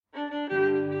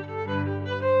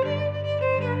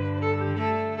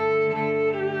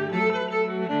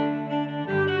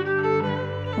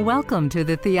Welcome to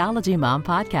the Theology Mom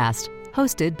Podcast,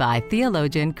 hosted by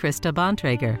theologian Krista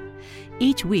Bontrager.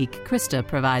 Each week, Krista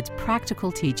provides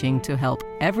practical teaching to help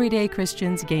everyday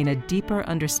Christians gain a deeper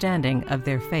understanding of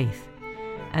their faith.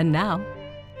 And now,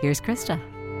 here's Krista.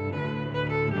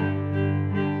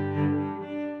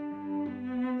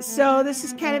 So this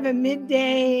is kind of a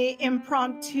midday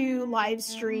impromptu live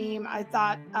stream. I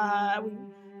thought we'd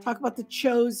talk about The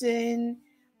Chosen.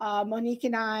 Monique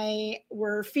and I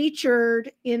were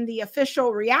featured in the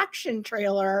official reaction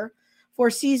trailer for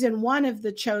season 1 of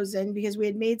The Chosen because we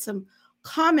had made some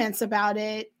comments about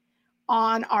it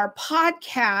on our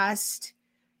podcast,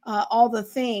 All the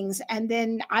Things. And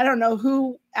then I don't know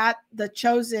who at The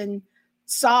Chosen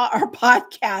saw our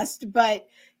podcast, but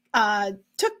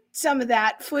took some of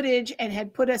that footage and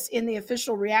had put us in the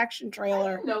official reaction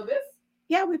trailer. I didn't know this.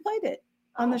 Yeah, we played it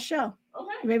on the show. Okay.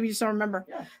 Maybe you just don't remember.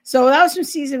 Yeah. So that was from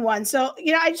season 1. So,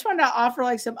 I just wanted to offer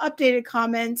like some updated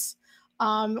comments.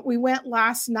 We went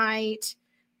last night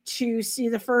to see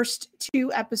the first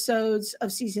 2 episodes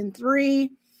of season 3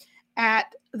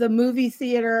 at the movie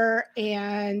theater.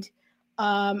 And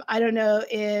I don't know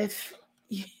if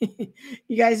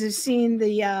you guys have seen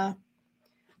the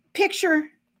picture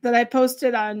that I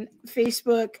posted on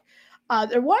Facebook.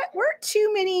 There weren't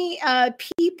too many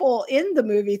people in the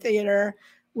movie theater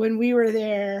when we were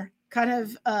there. Kind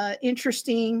of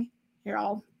interesting. Here,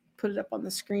 I'll put it up on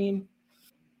the screen.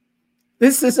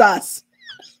 This is us.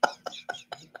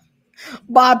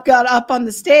 Bob got up on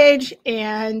the stage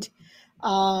and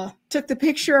took the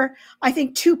picture. I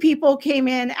think 2 people came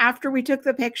in after we took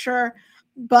the picture,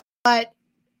 but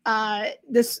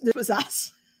this was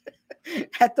us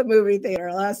at the movie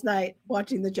theater last night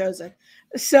watching The Chosen.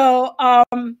 So,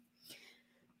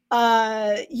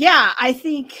 I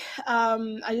think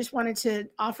I just wanted to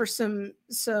offer some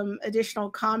additional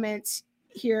comments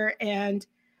here, and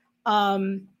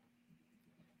glad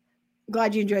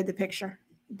you enjoyed the picture.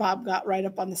 Bob got right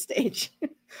up on the stage.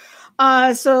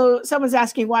 So someone's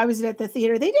asking, why was it at the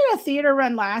theater? They did a theater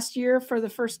run last year for the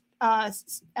first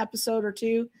episode or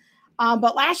 2.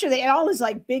 But last year they had all this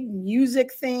like big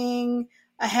music thing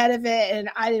ahead of it, and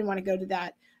I didn't want to go to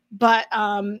that. But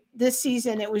this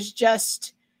season it was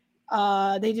just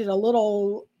they did a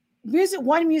little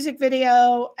one music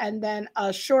video and then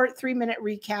a short 3-minute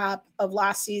recap of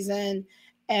last season,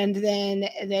 and then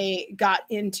they got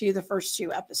into the first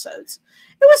 2 episodes.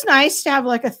 It was nice to have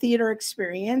like a theater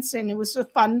experience, and it was a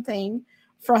fun thing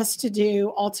for us to do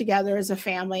all together as a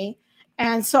family.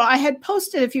 And so I had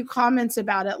posted a few comments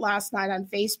about it last night on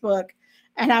Facebook,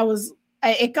 and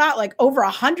it got like over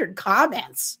 100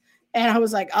 comments. And I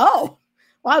was like, oh,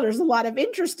 wow, there's a lot of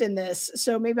interest in this.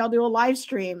 So maybe I'll do a live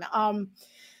stream.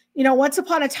 Once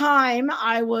upon a time,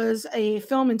 I was a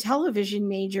film and television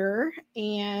major,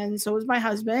 and so was my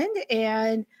husband.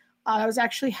 And that was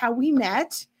actually how we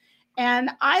met.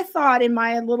 And I thought in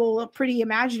my little pretty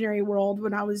imaginary world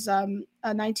when I was a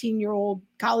 19-year-old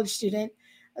college student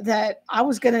that I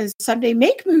was going to someday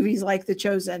make movies like The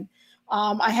Chosen.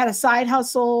 I had a side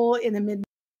hustle in the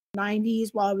mid-90s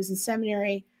while I was in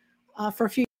seminary for a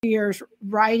few years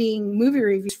writing movie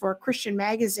reviews for a Christian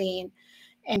magazine.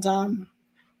 And so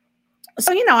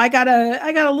I got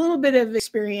a little bit of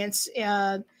experience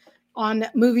on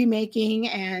movie making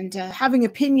and having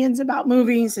opinions about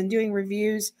movies and doing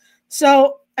reviews.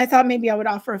 So I thought maybe I would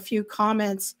offer a few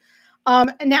comments. Now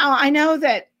I know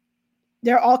that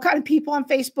there are all kinds of people on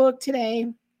Facebook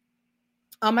today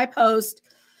on my post.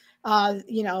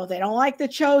 They don't like The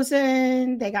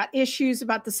Chosen. They got issues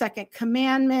about the second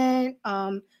commandment,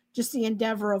 just the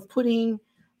endeavor of putting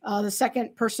the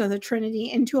second person of the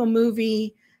Trinity into a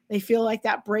movie. They feel like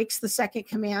that breaks the second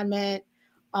commandment.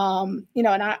 And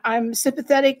I'm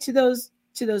sympathetic to those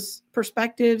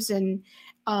perspectives, and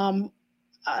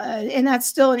that's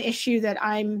still an issue that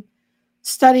I'm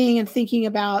studying and thinking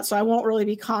about, so I won't really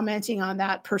be commenting on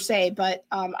that per se, but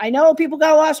I know people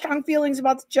got a lot of strong feelings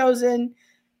about The Chosen.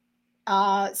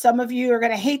 Some of you are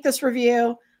going to hate this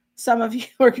review. Some of you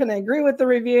are going to agree with the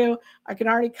review. I can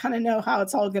already kind of know how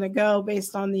it's all going to go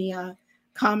based on the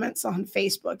comments on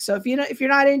Facebook. So if you're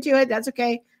not into it, that's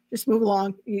okay. Just move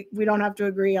along. We don't have to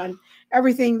agree on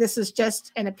everything. This is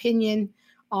just an opinion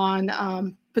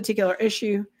on particular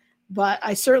issue. But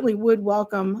I certainly would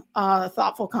welcome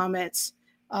thoughtful comments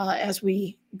as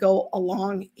we go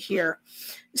along here.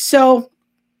 So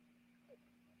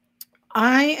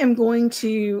I am going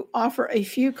to offer a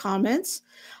few comments.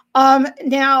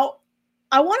 Now,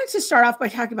 I wanted to start off by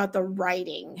talking about the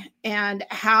writing and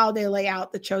how they lay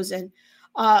out The Chosen.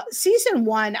 Season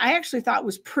 1, I actually thought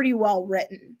was pretty well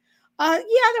written. There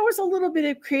was a little bit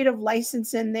of creative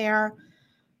license in there.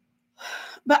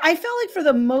 But I felt like for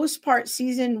the most part,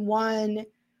 season 1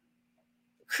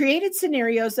 created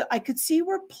scenarios that I could see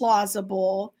were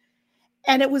plausible.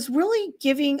 And it was really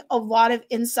giving a lot of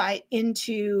insight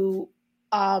into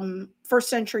first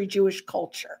century Jewish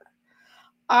culture.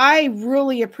 I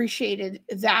really appreciated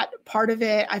that part of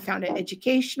it. I found it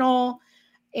educational.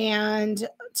 And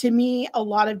to me, a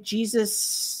lot of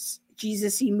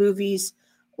Jesus-y movies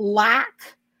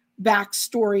lack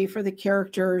backstory for the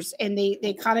characters. And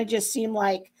they kind of just seem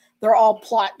like they're all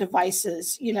plot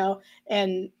devices,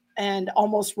 and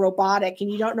almost robotic.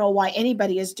 And you don't know why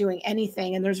anybody is doing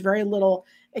anything. And there's very little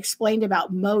explained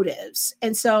about motives.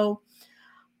 And so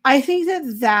I think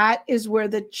that is where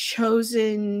The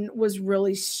Chosen was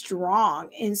really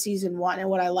strong in season 1. And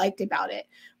what I liked about it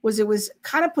was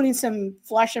kind of putting some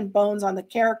flesh and bones on the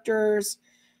characters,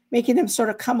 making them sort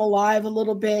of come alive a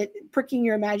little bit, pricking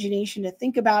your imagination to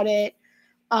think about it,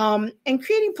 and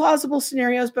creating plausible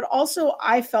scenarios, but also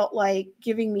I felt like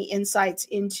giving me insights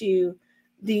into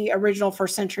the original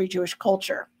first century Jewish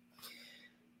culture.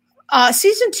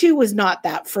 Season 2 was not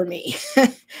that for me.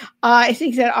 I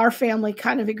think that our family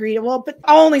kind of agreed. Well, but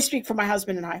I'll only speak for my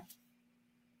husband and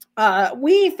I.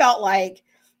 We felt like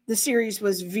the series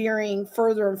was veering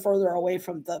further and further away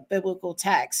from the biblical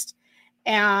text.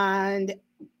 And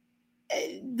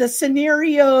the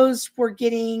scenarios were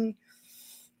getting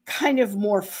kind of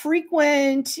more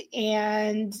frequent.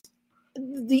 And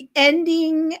the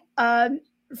ending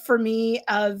for me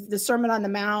of the Sermon on the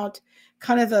Mount,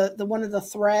 kind of the one of the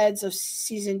threads of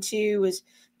season 2 is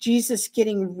Jesus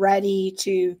getting ready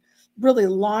to really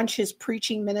launch his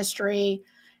preaching ministry.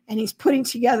 And he's putting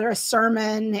together a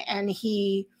sermon, and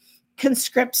he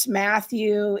conscripts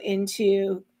Matthew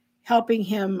into helping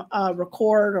him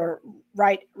record or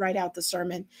write out the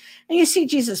sermon. And you see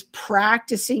Jesus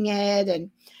practicing it and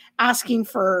asking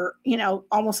for,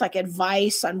 almost like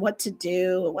advice on what to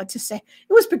do and what to say.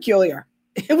 It was peculiar.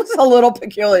 It was a little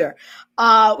peculiar.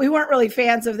 We weren't really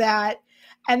fans of that.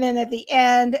 And then at the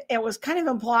end, it was kind of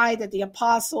implied that the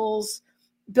apostles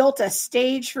built a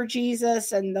stage for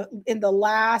Jesus. And in the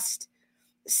last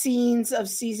scenes of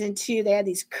season 2, they had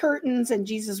these curtains, and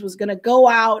Jesus was going to go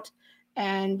out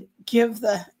and give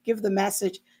the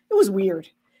message. It was weird.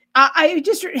 I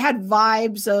just had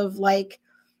vibes of like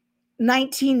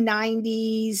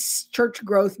 1990s church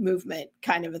growth movement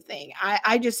kind of a thing.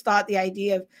 I just thought the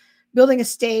idea of building a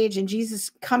stage and Jesus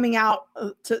coming out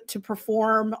to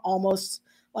perform almost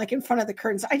like in front of the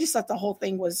curtains, I just thought the whole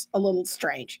thing was a little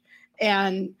strange.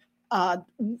 And my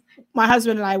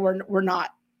husband and I were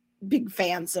not big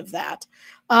fans of that.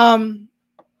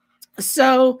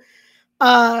 So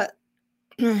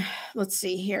let's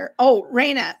see here. Oh,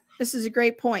 Raina, this is a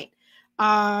great point.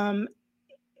 Raina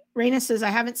says, I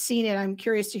haven't seen it. I'm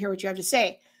curious to hear what you have to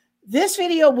say. This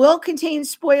video will contain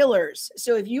spoilers.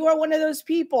 So if you are one of those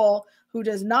people who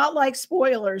does not like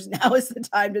spoilers, now is the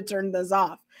time to turn this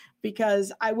off,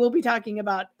 because I will be talking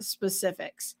about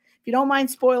specifics. If you don't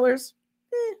mind spoilers,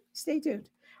 stay tuned.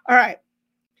 All right.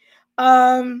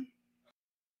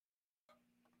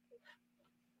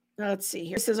 Let's see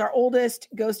here. This is our oldest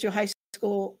goes to high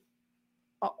school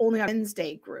only on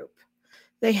Wednesday group.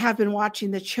 They have been watching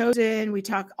The Chosen. We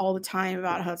talk all the time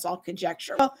about how it's all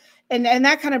conjecture. Well, and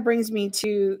that kind of brings me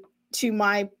to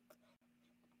my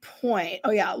point. Oh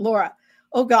yeah, Laura.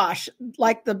 Oh gosh,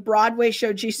 like the Broadway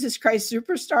show Jesus Christ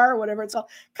Superstar or whatever it's called.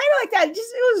 Kind of like that.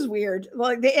 It was weird.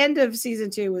 Like the end of season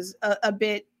 2 was a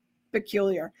bit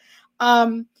peculiar.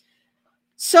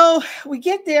 So we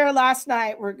get there last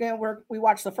night. We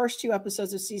watched the first 2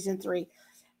 episodes of season 3.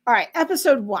 All right,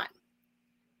 episode 1.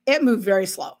 It moved very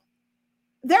slow.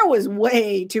 There was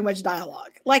way too much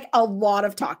dialogue, like a lot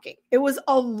of talking. It was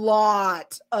a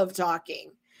lot of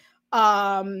talking.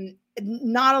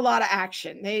 Not a lot of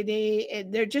action.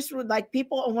 They're just like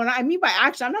people. And when I mean by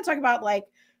action, I'm not talking about like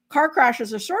car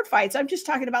crashes or sword fights. I'm just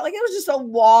talking about like, it was just a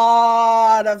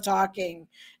lot of talking.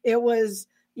 It was,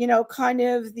 kind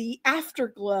of the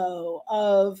afterglow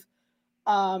of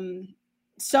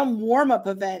some warm-up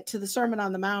event to the Sermon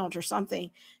on the Mount or something.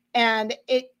 And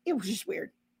it was just weird.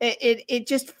 It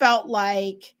just felt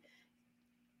like,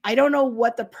 I don't know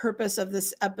what the purpose of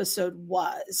this episode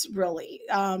was really.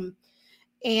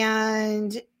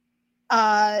 And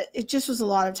it just was a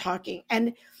lot of talking.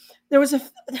 And there was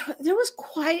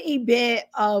quite a bit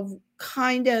of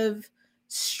kind of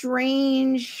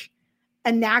strange,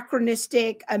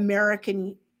 anachronistic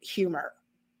American humor,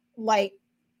 like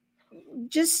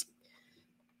just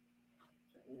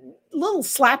little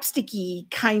slapsticky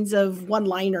kinds of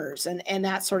one-liners and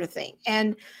that sort of thing.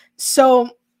 And so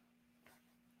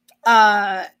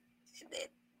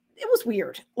was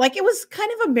weird. Like it was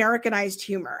kind of Americanized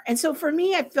humor. And so for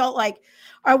me, I felt like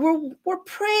we're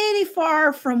pretty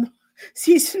far from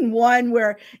season 1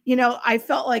 where, I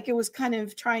felt like it was kind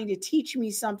of trying to teach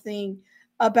me something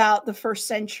about the first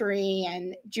century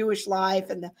and Jewish life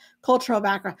and the cultural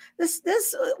background.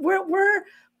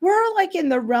 We're like in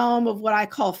the realm of what I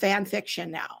call fan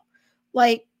fiction now.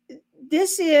 Like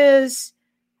this is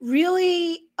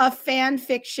really a fan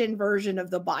fiction version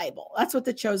of the Bible. That's what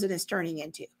The Chosen is turning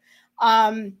into.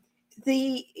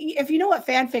 If you know what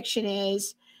fan fiction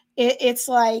is, it's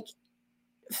like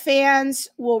fans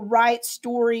will write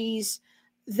stories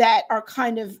that are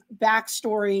kind of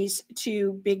backstories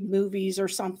to big movies or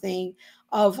something,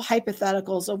 of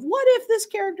hypotheticals of what if this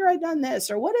character had done this,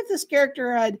 or what if this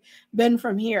character had been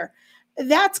from here.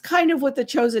 That's kind of what The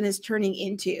Chosen is turning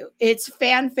into. It's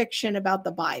fan fiction about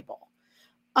the Bible.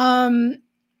 And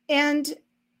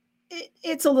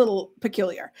it's a little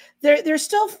peculiar. They're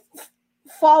still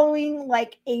following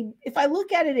like if I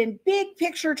look at it in big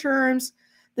picture terms,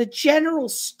 the general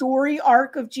story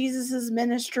arc of Jesus's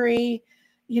ministry,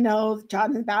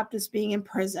 John the Baptist being in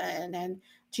prison and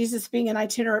Jesus being an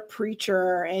itinerant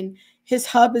preacher, and his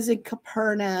hub is in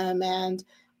Capernaum, and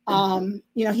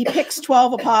he picks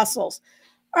 12 apostles.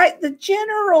 All right, the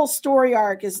general story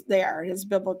arc is there, it is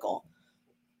biblical.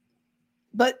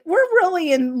 But we're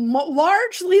really in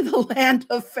largely the land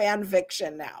of fan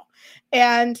fiction now.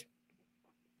 And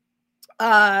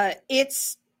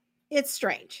it's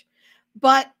strange.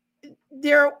 But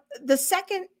the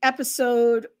second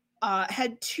episode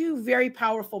had 2 very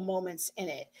powerful moments in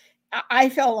it. I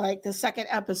felt like the second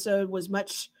episode was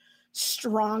much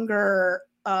stronger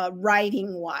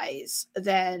writing wise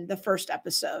than the first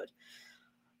episode.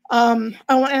 I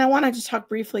wanted to talk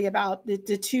briefly about the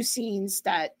 2 scenes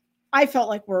that I felt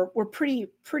like were pretty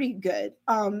good.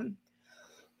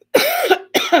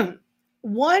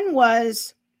 One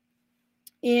was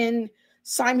in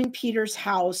Simon Peter's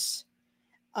house,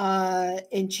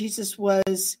 and Jesus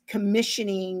was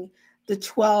commissioning the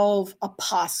 12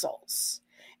 apostles.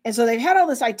 And so they've had all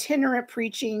this itinerant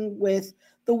preaching with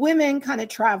the women kind of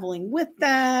traveling with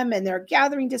them, and they're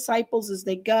gathering disciples as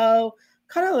they go,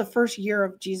 kind of the first year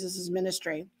of Jesus's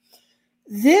ministry.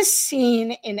 This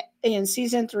scene in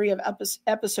season 3 of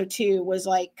episode 2 was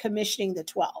like commissioning the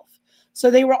 12.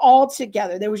 So they were all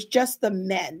together. There was just the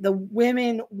men. The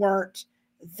women weren't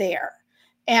there.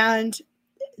 And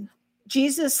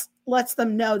Jesus lets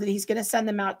them know that he's going to send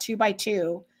them out 2 by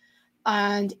 2.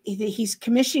 And he's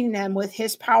commissioning them with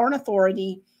his power and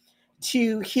authority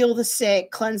to heal the sick,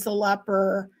 cleanse the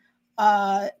leper,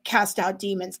 cast out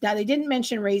demons. Now, they didn't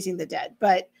mention raising the dead,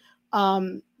 but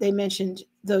they mentioned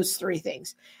those 3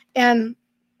 things. And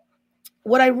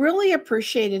what I really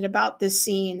appreciated about this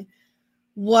scene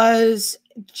was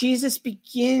Jesus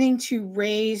beginning to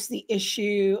raise the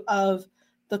issue of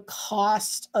the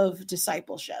cost of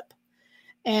discipleship,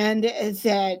 and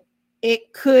that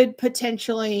it could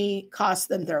potentially cost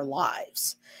them their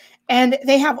lives. And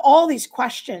they have all these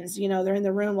questions, they're in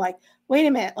the room like, wait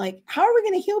a minute, like, how are we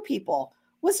going to heal people?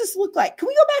 What's this look like? Can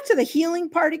we go back to the healing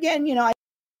part again? I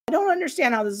don't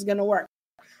understand how this is going to work.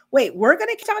 Wait, we're going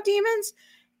to cast out demons?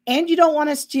 And you don't want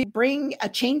us to bring a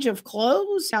change of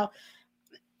clothes? Now,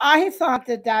 I thought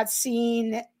that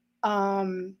scene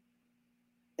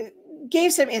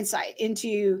gave some insight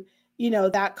into,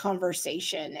 that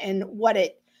conversation and what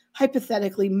it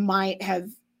hypothetically might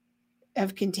have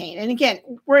contained. And again,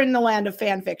 we're in the land of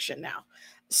fan fiction now.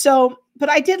 So, but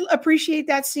I did appreciate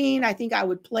that scene. I think I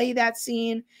would play that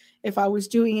scene if I was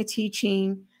doing a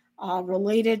teaching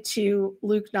related to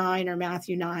Luke 9 or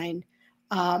Matthew 9.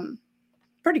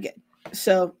 Pretty good.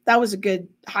 So that was a good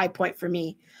high point for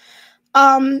me.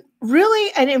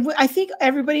 Really, and I think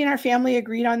everybody in our family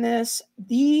agreed on this.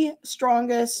 The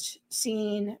strongest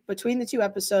scene between the 2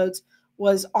 episodes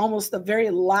was almost the very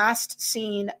last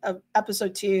scene of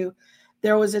episode 2.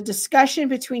 There was a discussion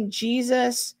between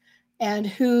Jesus and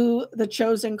who The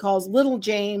Chosen calls Little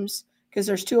James, because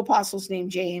there's 2 apostles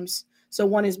named James. So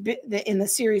one is in the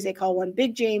series, they call one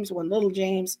Big James, one Little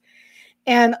James.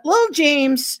 And Little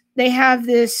James, they have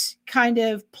this kind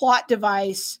of plot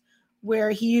device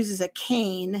where he uses a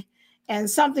cane and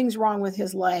something's wrong with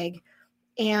his leg.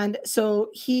 And so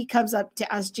he comes up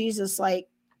to ask Jesus, like,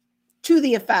 to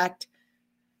the effect,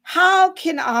 how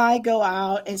can I go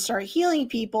out and start healing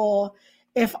people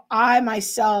if I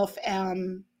myself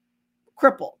am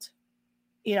crippled?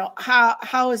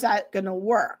 How is that going to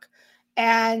work?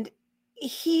 And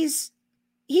he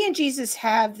and Jesus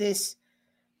have this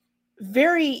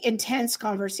very intense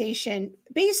conversation,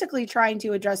 basically trying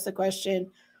to address the question,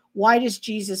 why does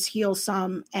Jesus heal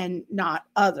some and not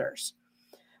others?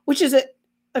 Which is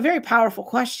a very powerful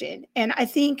question. And I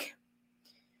think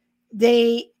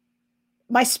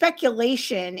my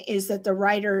speculation is that the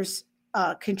writers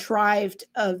contrived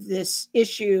of this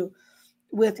issue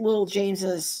with little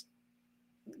James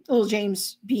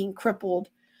being crippled.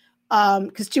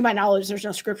 Because to my knowledge, there's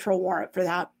no scriptural warrant for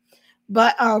that.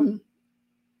 But,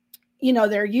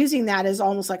 they're using that as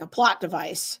almost like a plot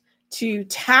device to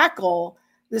tackle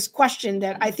this question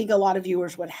that I think a lot of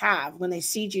viewers would have when they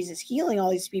see Jesus healing all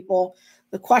these people.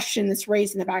 The question that's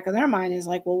raised in the back of their mind is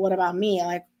like, well, what about me?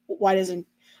 Like, why doesn't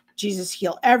Jesus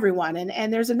heal everyone?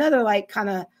 And there's another like kind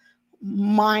of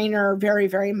minor, very,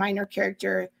 very minor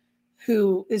character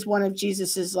who is one of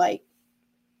Jesus's like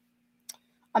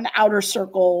on the outer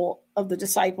circle of the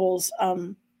disciples,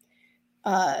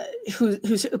 who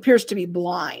appears to be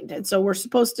blind. And so we're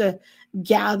supposed to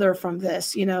gather from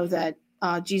this, that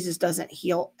Jesus doesn't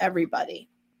heal everybody.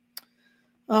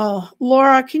 Oh,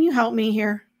 Laura, can you help me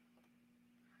here?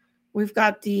 We've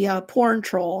got the porn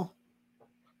troll.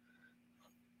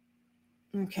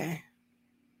 Okay.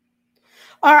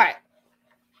 All right.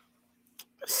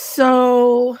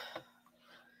 So,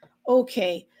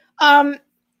 okay.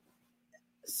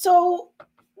 So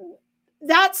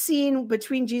that scene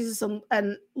between Jesus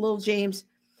and little James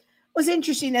was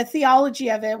interesting. The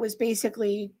theology of it was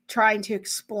basically trying to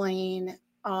explain,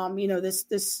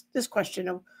 this question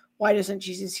of why doesn't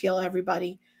Jesus heal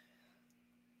everybody?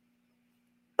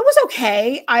 It was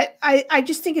okay. I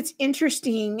just think it's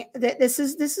interesting that this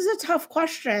is a tough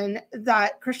question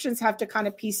that Christians have to kind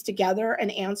of piece together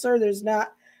and answer. There's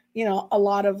not, a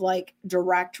lot of like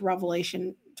direct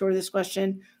revelation toward this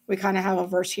question. We kind of have a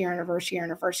verse here and a verse here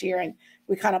and a verse here, and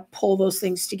we kind of pull those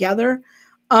things together.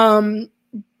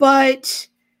 But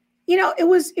it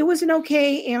was an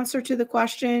okay answer to the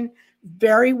question,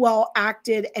 very well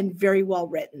acted and very well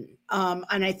written.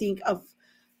 And I think of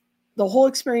the whole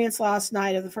experience last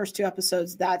night of the first 2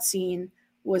 episodes, that scene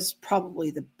was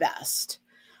probably the best.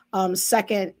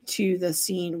 Second to the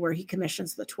scene where he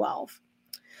commissions the 12.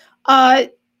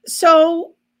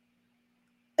 So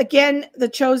again, The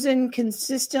Chosen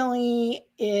consistently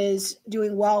is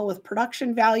doing well with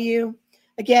production value.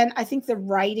 Again, I think the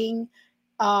writing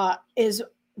is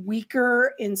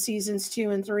weaker in seasons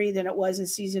 2 and 3 than it was in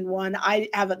season 1. I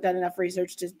haven't done enough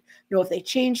research to know if they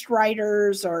changed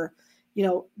writers or,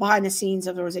 behind the scenes,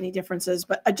 if there was any differences.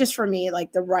 But just for me,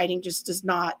 like the writing just does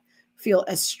not feel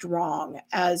as strong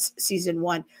as season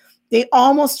 1. They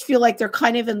almost feel like they're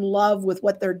kind of in love with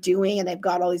what they're doing, and they've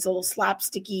got all these little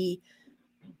slapsticky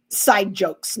side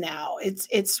jokes now.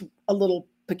 It's a little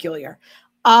peculiar.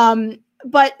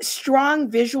 But strong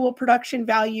visual production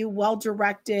value, well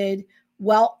directed,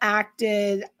 well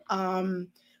acted.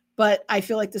 But I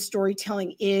feel like the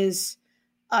storytelling is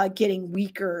getting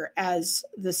weaker as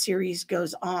the series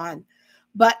goes on.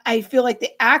 But I feel like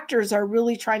the actors are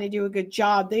really trying to do a good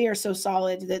job. They are so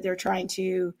solid that they're trying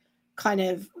to kind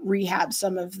of rehab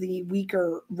some of the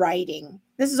weaker writing.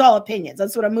 This is all opinions.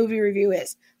 That's what a movie review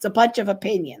is. It's a bunch of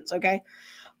opinions. Okay.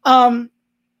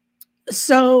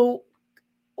 So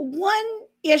one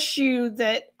issue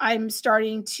that I'm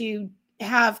starting to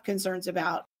have concerns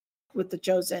about with The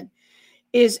Chosen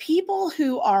is people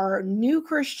who are new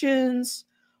Christians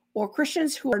or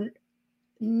Christians who are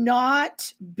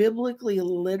not biblically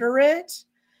literate,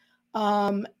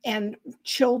 and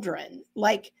children.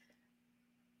 Like,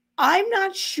 I'm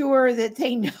not sure that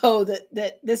they know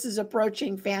that this is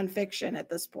approaching fan fiction at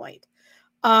this point.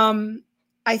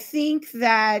 I think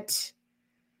that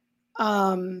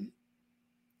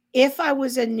if I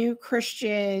was a new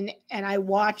Christian and I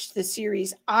watched the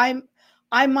series, I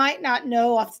might not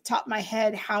know off the top of my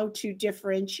head how to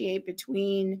differentiate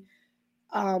between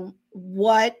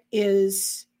what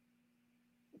is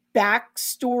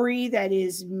backstory that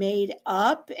is made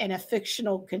up and a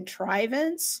fictional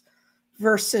contrivance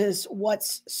versus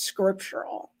what's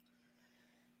scriptural.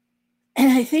 And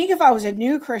I think if I was a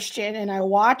new Christian and I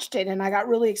watched it and I got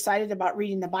really excited about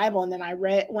reading the Bible, and then I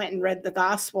went and read the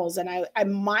Gospels, and I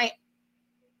might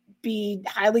be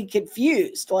highly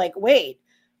confused. Like, wait,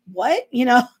 what?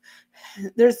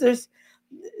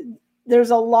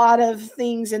 There's a lot of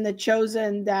things in The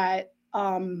Chosen that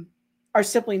are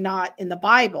simply not in the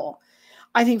Bible.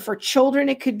 I think for children,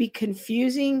 it could be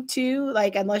confusing too,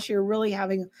 like unless you're really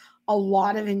having a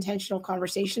lot of intentional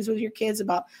conversations with your kids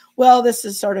about, well, this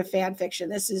is sort of fan fiction.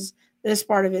 This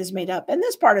part of it is made up, and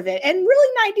this part of it, and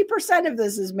really 90% of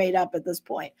this is made up at this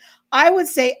point. I would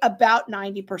say about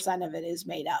 90% of it is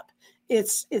made up.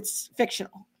 It's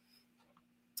fictional.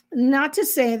 Not to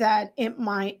say that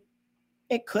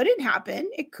it couldn't happen.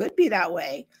 It could be that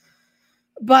way.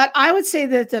 But I would say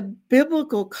that the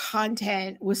biblical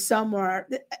content was somewhere,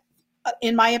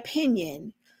 in my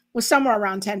opinion, was somewhere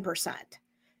around 10%.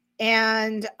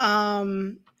 And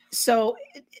so,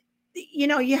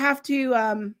 you have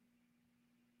to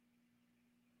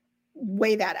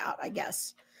weigh that out, I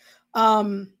guess.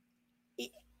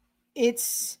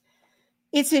 It's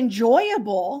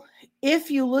enjoyable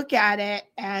if you look at it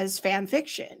as fan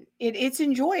fiction. It's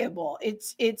enjoyable.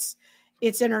 It's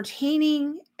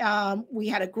entertaining. We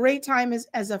had a great time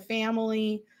as a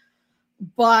family,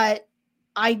 but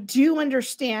I do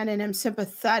understand and am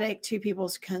sympathetic to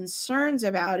people's concerns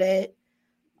about it,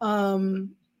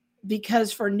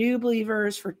 because for new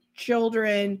believers, for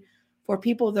children, for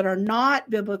people that are not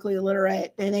biblically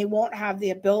literate, then they won't have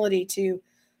the ability to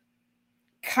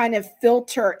kind of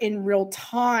filter in real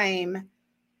time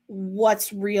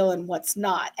what's real and what's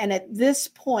not. And at this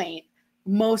point,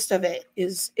 most of it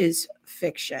is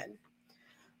fiction.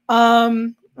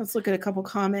 Let's look at a couple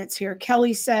comments here.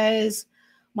 Kelly says,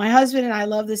 my husband and I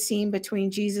love the scene between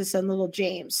Jesus and little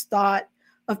James. Thought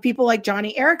of people like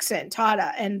Johnny Erickson,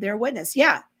 Tada, and their witness.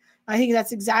 Yeah, I think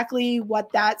that's exactly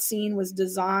what that scene was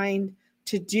designed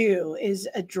to do, is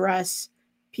address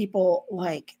people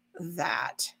like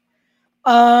that.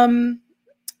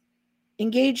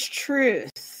 Engaged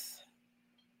Truth.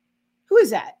 Who is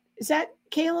that? Is that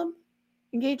Caleb?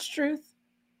 Engaged Truth?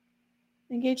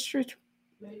 Engaged Truth?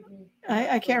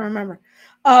 I can't remember.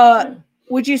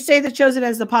 Would you say The Chosen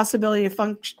has the possibility of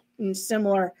function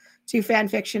similar to fan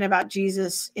fiction about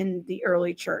Jesus in the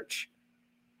early church?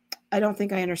 I don't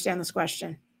think I understand this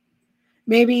question.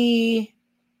 Maybe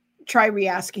try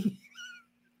re-asking.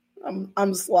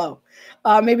 I'm slow.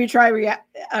 Maybe try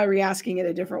re-asking it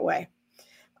a different way.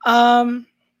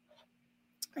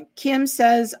 Kim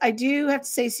says, I do have to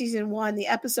say season 1, the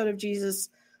episode of Jesus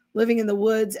living in the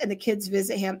woods and the kids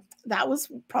visit him, that was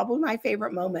probably my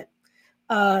favorite moment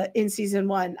in season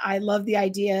 1. I love the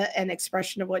idea and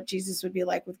expression of what Jesus would be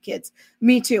like with kids.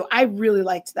 Me too. I really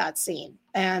liked that scene.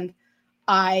 And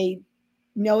I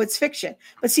know it's fiction.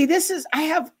 But see, I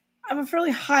have a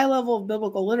fairly high level of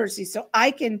biblical literacy, so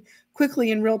I can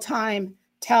quickly in real time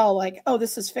tell, like, oh,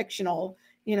 this is fictional.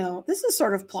 This is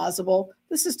sort of plausible.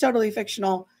 This is totally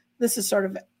fictional. This is sort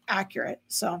of accurate.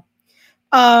 So,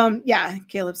 yeah,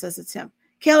 Caleb says it's him.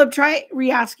 Caleb, try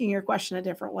re-asking your question a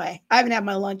different way. I haven't had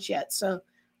my lunch yet, so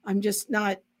I'm just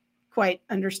not quite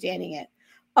understanding it.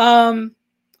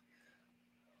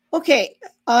 Okay,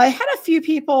 I had a few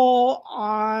people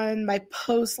on my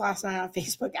post last night on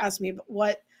Facebook ask me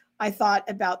what I thought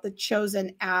about the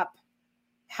Chosen app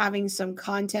having some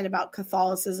content about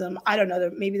Catholicism. I don't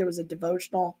know, maybe there was a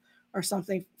devotional or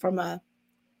something from a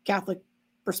Catholic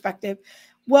perspective.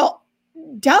 Well,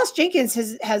 Dallas Jenkins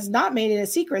has not made it a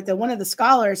secret that one of the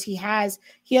scholars he has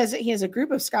a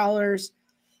group of scholars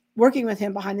working with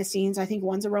him behind the scenes. I think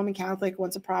one's a Roman Catholic,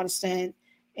 one's a Protestant,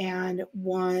 and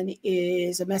one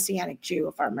is a Messianic Jew,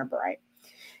 if I remember right.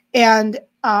 And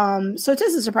so it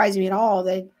doesn't surprise me at all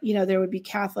that there would be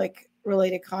Catholic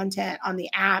related content on the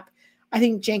app. I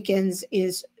think Jenkins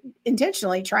is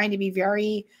intentionally trying to be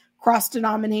very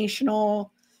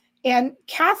cross-denominational, and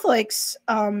Catholics,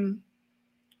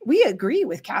 we agree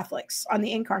with Catholics on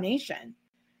the incarnation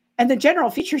and the general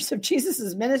features of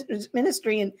Jesus's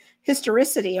ministry and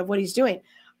historicity of what he's doing.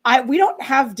 We don't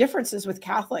have differences with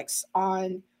Catholics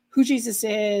on who Jesus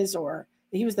is, or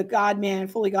that he was the God-man,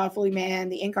 fully God, fully man,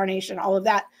 the incarnation, all of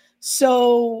that.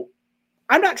 So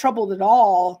I'm not troubled at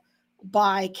all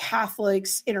by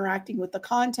Catholics interacting with the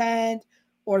content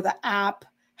or the app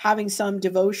having some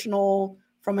devotional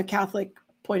from a Catholic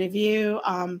point of view.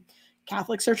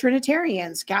 Catholics are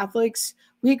Trinitarians. Catholics,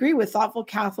 we agree with thoughtful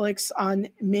Catholics on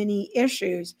many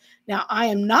issues. Now, I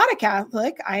am not a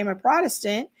Catholic. I am a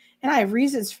Protestant, and I have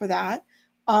reasons for that.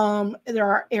 There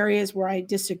are areas where I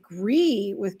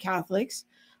disagree with Catholics,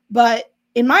 but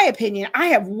in my opinion, I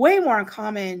have way more in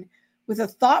common with a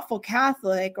thoughtful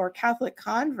Catholic or Catholic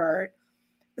convert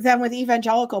than with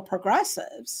evangelical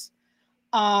progressives.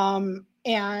 And,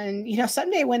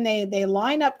 someday when they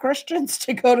line up Christians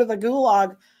to go to the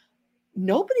gulag,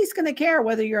 nobody's going to care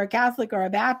whether you're a Catholic or a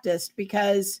Baptist,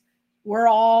 because we're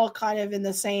all kind of in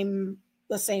the same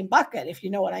bucket, if you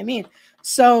know what I mean.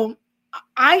 So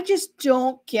I just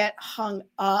don't get hung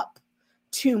up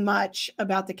too much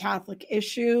about the Catholic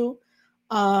issue.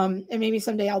 And maybe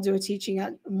someday I'll do a teaching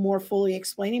on more fully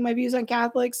explaining my views on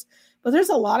Catholics. But there's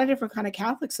a lot of different kind of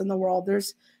Catholics in the world.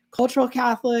 There's cultural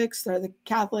Catholics. There are the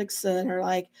Catholics that are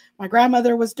like, my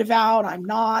grandmother was devout, I'm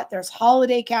not. There's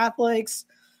holiday Catholics,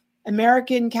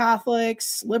 American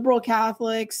Catholics, liberal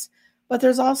Catholics. But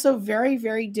there's also very,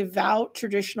 very devout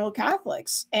traditional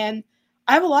Catholics. And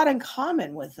I have a lot in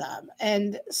common with them.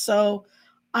 And so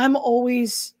I'm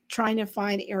always trying to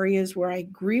find areas where I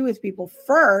agree with people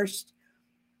first.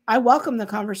 I welcome the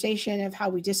conversation of how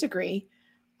we disagree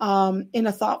in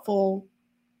a thoughtful,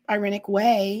 ironic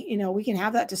way. We can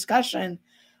have that discussion.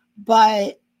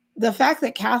 But the fact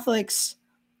that Catholics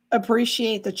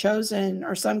appreciate The Chosen,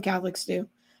 or some Catholics do,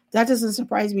 that doesn't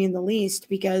surprise me in the least,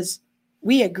 because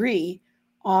we agree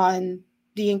on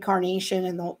the incarnation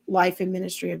and the life and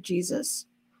ministry of Jesus.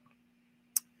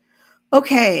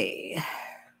 Okay.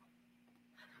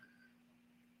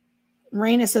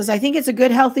 Raina says, I think it's a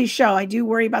good, healthy show. I do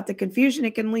worry about the confusion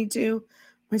it can lead to.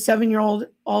 My 7-year-old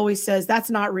always says, that's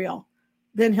not real.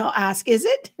 Then he'll ask, is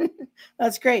it?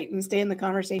 That's great. And stay in the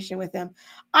conversation with them.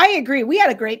 I agree. We had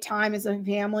a great time as a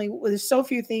family. There's so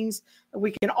few things that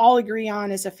we can all agree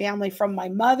on as a family, from my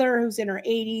mother, who's in her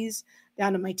 80s,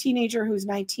 down to my teenager, who's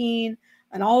 19,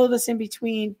 and all of us in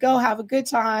between. Go have a good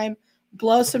time,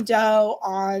 blow some dough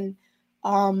on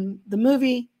the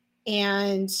movie.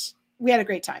 And we had a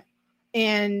great time.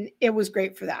 And it was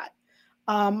great for that.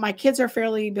 My kids are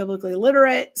fairly biblically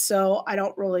literate, so I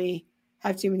don't really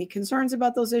have too many concerns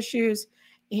about those issues.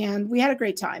 And we had a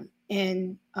great time.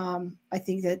 And I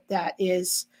think that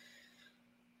is,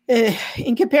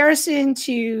 in comparison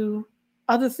to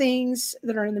other things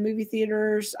that are in the movie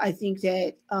theaters, I think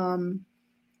that,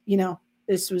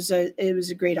 it was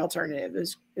a great alternative.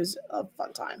 It was a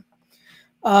fun time.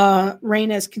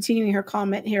 Raina is continuing her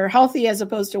comment here. Healthy as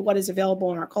opposed to what is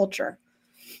available in our culture.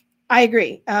 I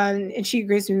agree. And she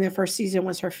agrees with me. The first season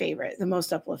was her favorite, the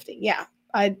most uplifting. Yeah.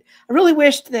 I really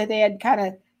wished that they had kind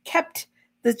of kept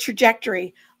the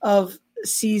trajectory of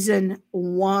season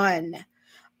 1.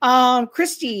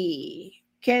 Christy,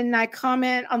 can I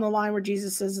comment on the line where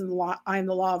Jesus says, I am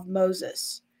the law of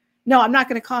Moses? No, I'm not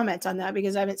going to comment on that,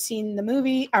 because I haven't seen the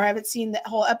movie, or I haven't seen the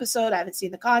whole episode. I haven't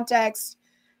seen the context.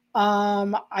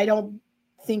 I don't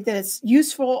think that it's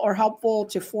useful or helpful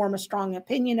to form a strong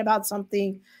opinion about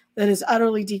something that is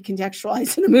utterly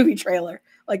decontextualized in a movie trailer.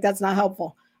 Like, that's not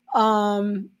helpful.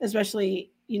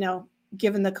 Especially,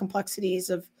 given the complexities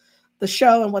of the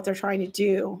show and what they're trying to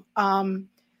do.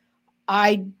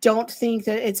 I don't think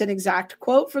that it's an exact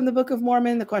quote from the Book of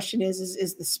Mormon. The question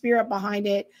is the spirit behind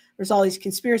it? There's all these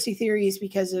conspiracy theories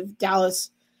because of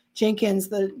Dallas Jenkins,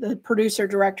 the producer,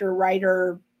 director,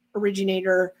 writer,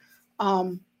 originator,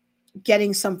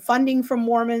 getting some funding from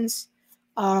Mormons.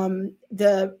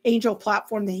 The Angel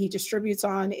platform that he distributes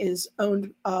on is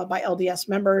owned by LDS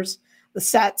members. The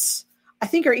sets, I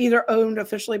think, are either owned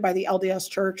officially by the LDS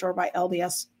Church or by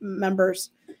LDS members.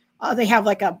 They have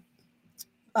like a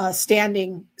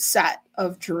standing set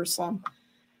of Jerusalem.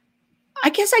 I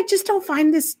guess I just don't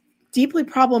find this deeply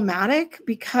problematic,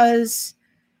 because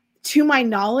to my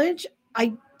knowledge,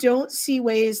 I don't see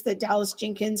ways that Dallas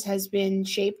Jenkins has been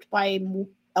shaped by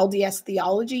LDS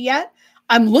theology yet.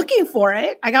 I'm looking for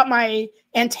it. I got my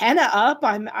antenna up.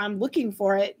 I'm looking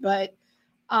for it, but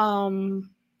I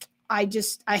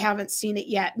haven't seen it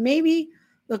yet. Maybe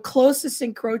the closest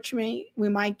encroachment we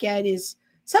might get is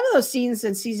some of those scenes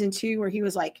in season 2 where he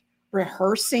was like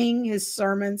rehearsing his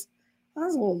sermons. That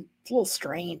was a little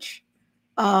strange.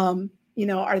 Are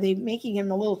they making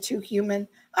him a little too human?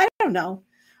 I don't know.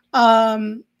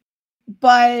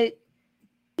 But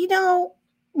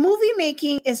movie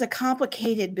making is a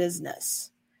complicated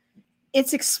business.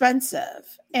 It's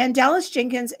expensive. And Dallas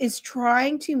Jenkins is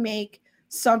trying to make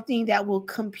something that will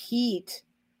compete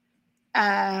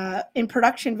in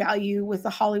production value with the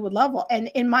Hollywood level. And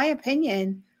in my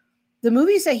opinion, the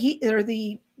movies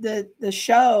that the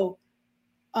show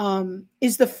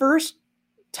is the first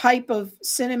type of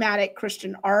cinematic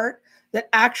Christian art that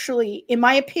actually, in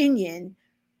my opinion,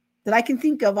 that I can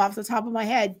think of off the top of my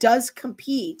head, does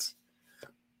compete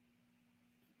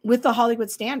with the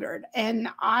Hollywood standard. And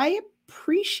I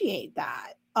appreciate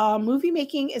that. Movie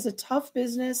making is a tough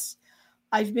business.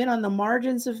 I've been on the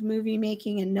margins of movie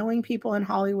making and knowing people in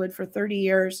Hollywood for 30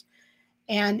 years.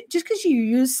 And just because you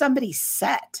use somebody's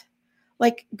set,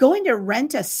 like going to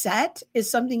rent a set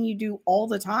is something you do all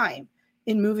the time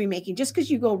in movie making. Just because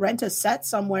you go rent a set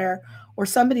somewhere or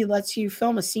somebody lets you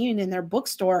film a scene in their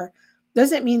bookstore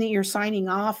doesn't mean that you're signing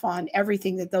off on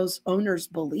everything that those owners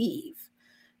believe.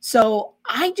 So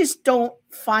I just don't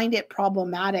find it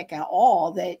problematic at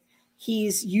all that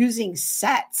he's using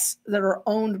sets that are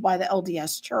owned by the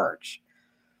LDS Church,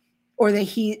 or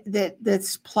that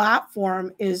this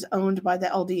platform is owned by the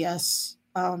LDS,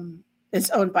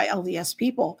 is owned by LDS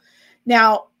people.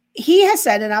 Now, he has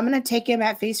said, and I'm going to take him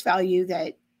at face value,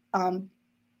 that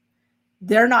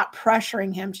they're not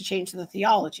pressuring him to change the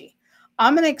theology.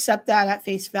 I'm going to accept that at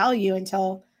face value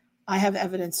until I have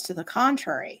evidence to the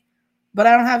contrary. But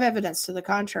I don't have evidence to the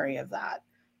contrary of that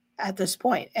at this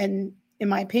point. And in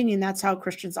my opinion, that's how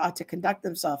Christians ought to conduct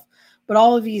themselves. But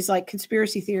all of these like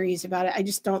conspiracy theories about it, I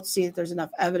just don't see that there's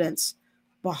enough evidence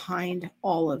behind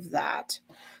all of that.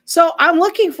 So I'm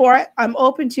looking for it. I'm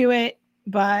open to it,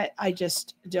 but I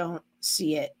just don't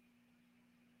see it.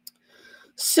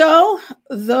 So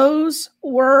those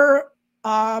were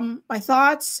my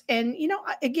thoughts. And,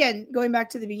 again, going back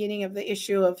to the beginning of the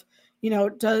issue of,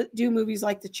 do movies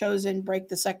like The Chosen break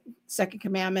the second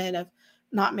commandment of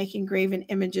not making graven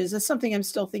images? That's something I'm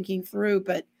still thinking through.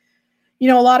 But,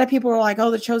 a lot of people are like, oh,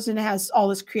 The Chosen has all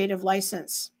this creative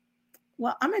license.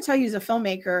 Well, I'm going to tell you as a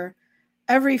filmmaker,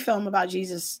 every film about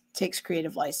Jesus takes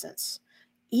creative license.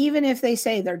 Even if they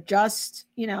say they're just,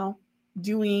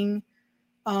 doing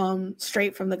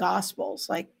straight from the Gospels,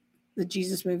 like the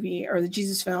Jesus movie or the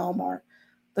Jesus film or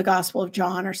the Gospel of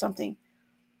John or something.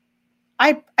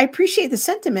 I appreciate the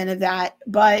sentiment of that,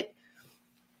 but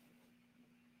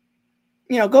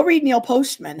go read Neil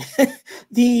Postman.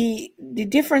 The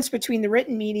difference between the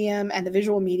written medium and the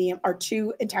visual medium are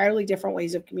two entirely different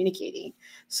ways of communicating.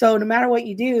 So no matter what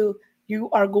you do, you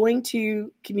are going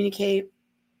to communicate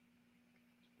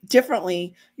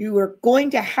differently. You are going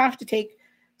to have to take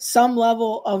some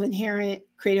level of inherent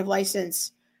creative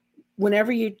license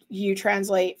whenever you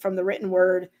translate from the written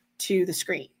word to the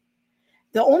screen.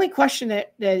 The only question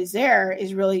that is there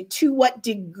is really, to what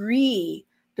degree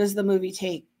does the movie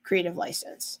take creative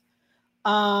license?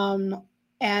 And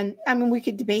I mean, we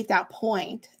could debate that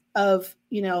point of,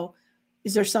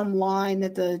 is there some line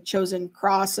that The Chosen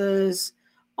crosses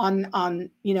on,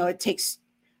 it takes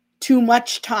too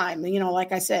much time.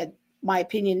 Like I said, my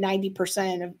opinion,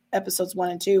 90% of episodes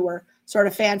 1 and 2 were sort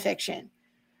of fan fiction.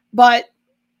 But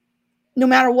no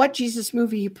matter what Jesus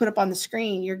movie you put up on the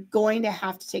screen, you're going to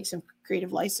have to take some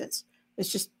creative license.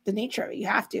 It's just the nature of it. You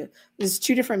have to. There's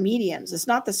two different mediums. It's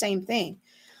not the same thing.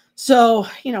 So,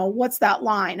 what's that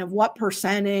line of what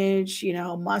percentage,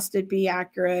 must it be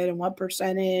accurate and what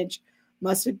percentage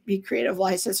must it be creative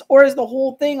license? Or is the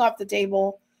whole thing off the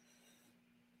table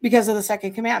because of the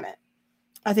second commandment?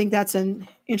 I think that's an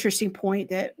interesting point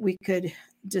that we could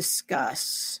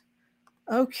discuss.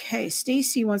 Okay,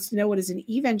 Stacy wants to know, what is an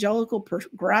evangelical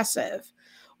progressive?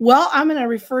 Well, I'm going to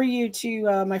refer you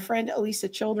to my friend Elisa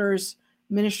Childers'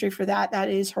 ministry for that. That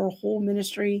is her whole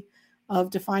ministry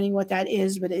of defining what that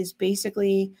is, but is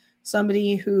basically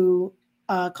somebody who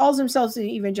calls themselves an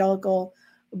evangelical,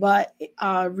 but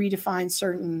redefines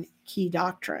certain key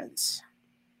doctrines.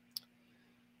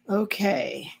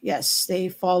 Okay, yes, they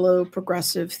follow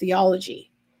progressive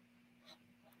theology.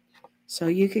 So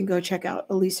you can go check out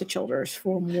Elisa Childers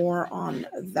for more on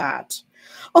that.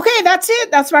 Okay, that's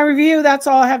it. That's my review. That's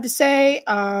all I have to say.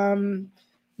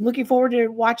 Looking forward to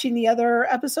watching the other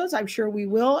episodes. I'm sure we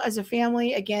will as a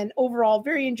family. Again, overall,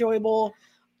 very enjoyable.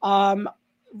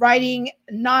 Writing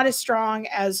not as strong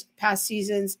as past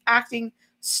seasons. Acting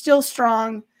still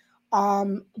strong.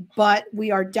 But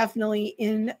we are definitely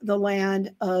in the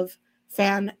land of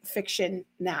fan fiction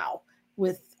now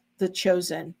with The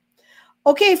Chosen.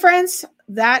 Okay, friends,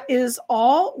 that is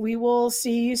all. We will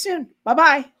see you soon.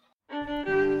 Bye-bye.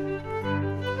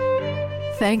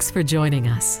 Thanks for joining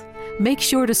us. Make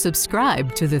sure to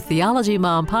subscribe to the Theology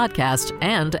Mom podcast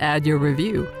and add your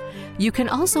review. You can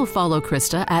also follow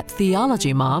Krista at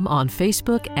Theology Mom on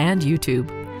Facebook and YouTube.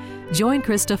 Join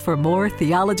Krista for more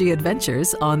theology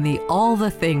adventures on the All the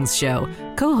Things show,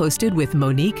 co-hosted with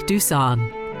Monique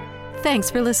Duson. Thanks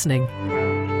for listening.